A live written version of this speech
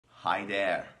Hi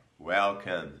there,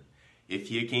 welcome. If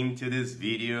you came to this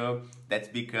video, that's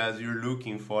because you're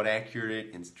looking for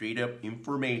accurate and straight up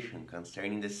information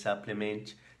concerning the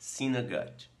supplement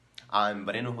Synogut. I'm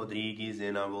Breno Rodrigues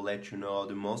and I will let you know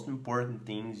the most important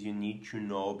things you need to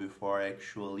know before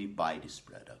actually buy this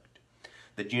product.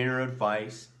 The general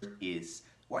advice is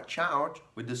watch out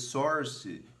with the source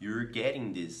you're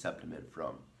getting this supplement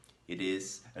from. It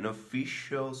is an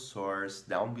official source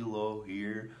down below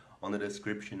here on the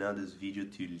description of this video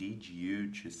to lead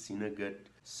you to Synogut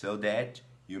so that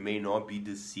you may not be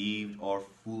deceived or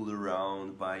fooled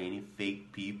around by any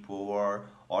fake people or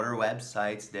other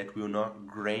websites that will not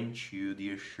grant you the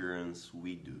assurance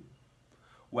we do.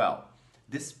 Well,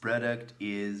 this product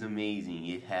is amazing.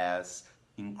 It has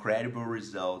incredible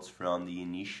results from the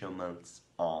initial months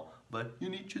on, but you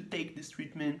need to take this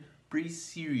treatment pretty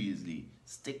seriously.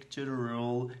 Stick to the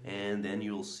rule and then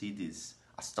you'll see these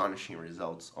astonishing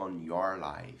results on your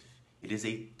life. It is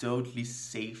a totally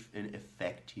safe and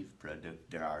effective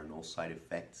product. There are no side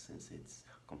effects since it's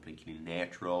completely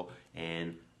natural,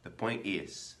 and the point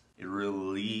is it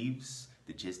relieves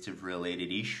digestive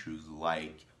related issues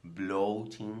like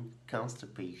bloating,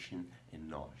 constipation and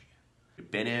nausea. The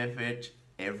benefit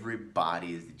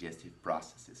everybody's digestive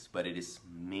processes, but it is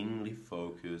mainly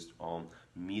focused on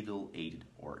middle-aged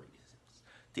organisms.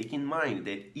 Take in mind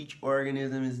that each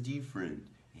organism is different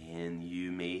and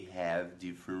you may have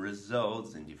different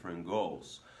results and different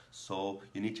goals. So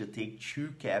you need to take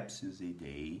 2 capsules a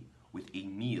day with a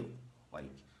meal,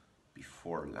 like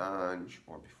before lunch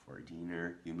or before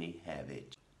dinner. You may have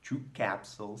it 2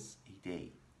 capsules a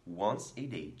day. Once a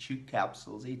day, 2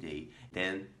 capsules a day,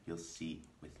 then you'll see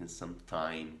within some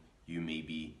time you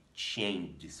maybe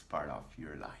change this part of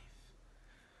your life.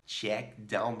 Check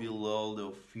down below the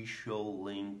official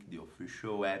link, the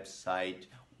official website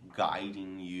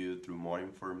guiding you through more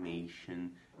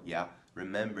information. Yeah,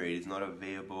 remember it is not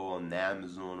available on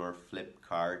Amazon or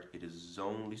Flipkart. It is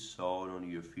only sold on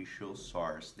the official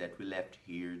source that we left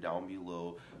here down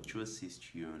below to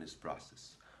assist you in this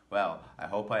process. Well, I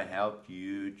hope I helped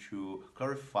you to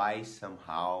clarify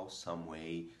somehow, some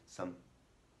way,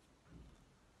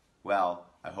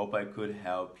 I hope I could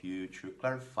help you to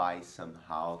clarify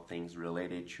somehow things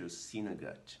related to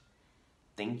Synogut.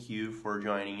 Thank you for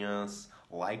joining us.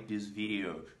 Like this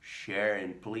video, share,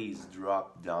 and please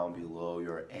drop down below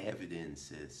your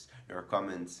evidences, your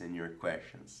comments and your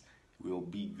questions. We'll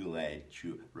be glad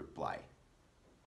to reply.